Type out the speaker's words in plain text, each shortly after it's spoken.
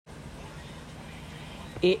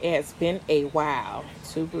It has been a while.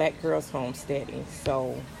 Two black girls homesteading.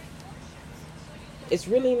 So it's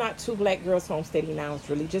really not two black girls homesteading now. It's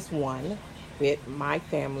really just one with my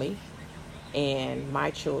family and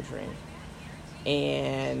my children.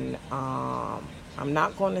 And I'm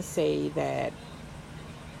not going to say that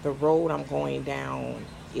the road I'm going down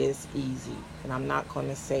is easy. And I'm not going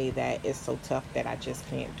to say that it's so tough that I just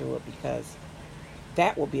can't do it, because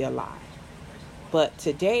that will be a lie. But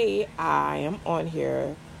today I am on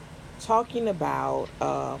here talking about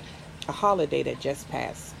a holiday that just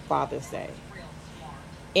passed, Father's Day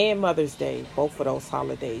and Mother's Day. Both of those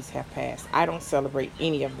holidays have passed. I don't celebrate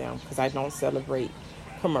any of them because I don't celebrate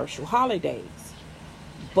commercial holidays.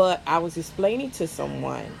 But I was explaining to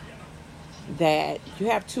someone that you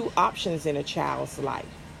have two options in a child's life.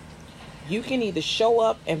 You can either show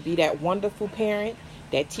up and be that wonderful parent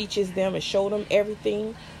that teaches them and show them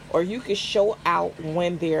everything, or you can show out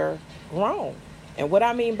when they're grown. And what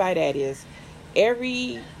I mean by that is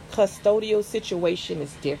every custodial situation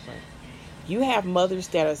is different. You have mothers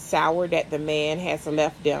that are sour that the man has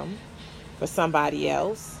left them for somebody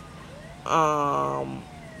else.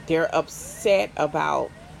 They're upset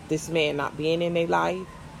about this man not being in their life.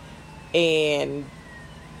 And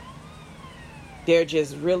they're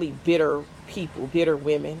just really bitter people, bitter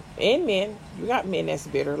women and men. You got men that's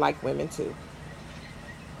bitter like women too.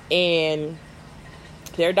 And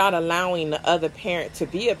they're not allowing the other parent to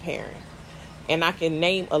be a parent. And I can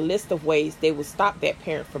name a list of ways they will stop that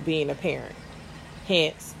parent from being a parent.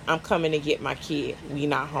 Hence, I'm coming to get my kid. We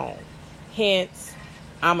not home. Hence,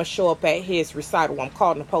 I'm going to show up at his recital. I'm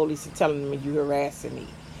calling the police and telling them you harassing me.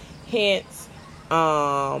 Hence,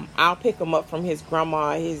 I'll pick him up from his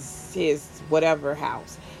grandma, his whatever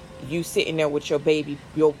house. You sitting there with your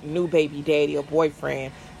new baby daddy or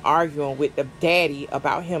boyfriend, arguing with the daddy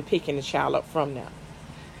about him picking the child up from them.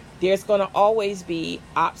 There's going to always be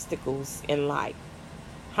obstacles in life.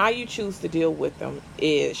 How you choose to deal with them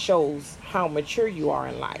shows how mature you are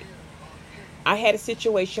in life. I had a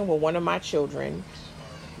situation where one of my children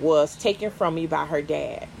was taken from me by her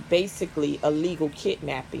dad. Basically, illegal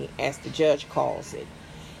kidnapping, as the judge calls it.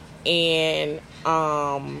 And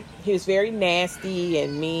he was very nasty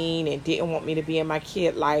and mean and didn't want me to be in my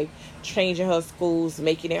kid life, changing her schools,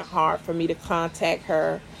 making it hard for me to contact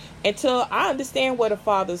her. Until I understand what the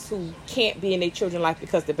fathers who can't be in their children's life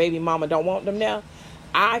because the baby mama don't want them there,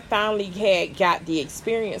 I finally got the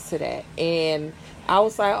experience of that. And I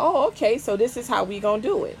was like, oh, okay, so this is how we gonna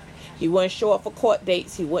do it. He wouldn't show up for court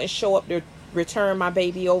dates. He wouldn't show up to return my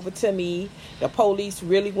baby over to me. The police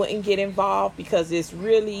really wouldn't get involved because it's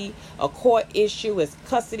really a court issue. It's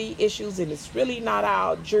custody issues, and it's really not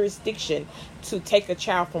our jurisdiction to take a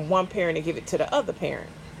child from one parent and give it to the other parent.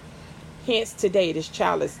 Hence, today, this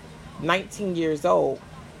child is 19 years old,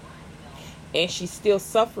 and she's still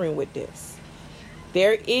suffering with this.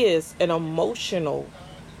 There is an emotional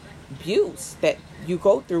abuse that you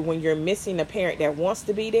go through when you're missing a parent that wants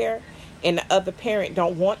to be there, and the other parent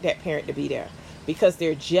don't want that parent to be there because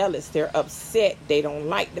they're jealous, they're upset, they don't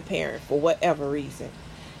like the parent for whatever reason.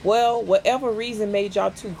 Well, whatever reason made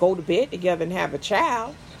y'all two go to bed together and have a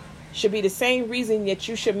child should be the same reason that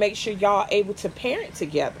you should make sure y'all able to parent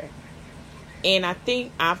together. And I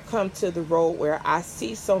think I've come to the road where I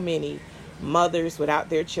see so many mothers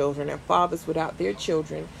without their children and fathers without their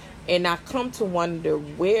children, and I come to wonder,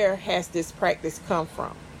 where has this practice come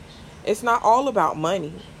from? It's not all about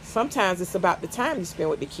money. Sometimes it's about the time you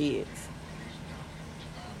spend with the kids.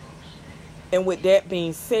 And with that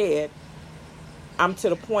being said, I'm to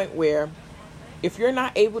the point where if you're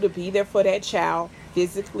not able to be there for that child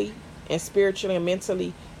physically and spiritually and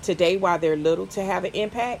mentally today while they're little to have an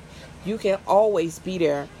impact, you can always be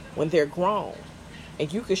there when they're grown.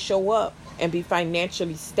 And you can show up and be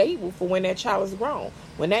financially stable for when that child is grown.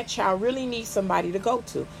 When that child really needs somebody to go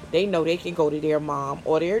to, they know they can go to their mom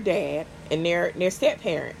or their dad and their step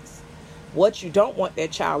parents. What you don't want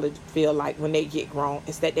that child to feel like when they get grown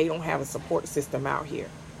is that they don't have a support system out here.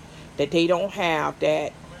 That they don't have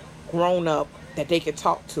that grown up that they can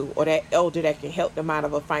talk to, or that elder that can help them out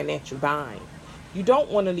of a financial bind. You don't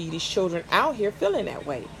want to leave these children out here feeling that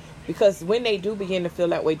way. Because when they do begin to feel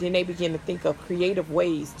that way, then they begin to think of creative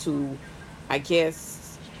ways to, I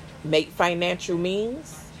guess, make financial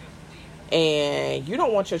means. And you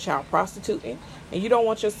don't want your child prostituting, and you don't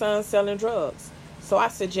want your son selling drugs. So I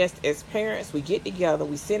suggest as parents, we get together,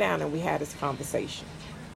 we sit down and we have this conversation.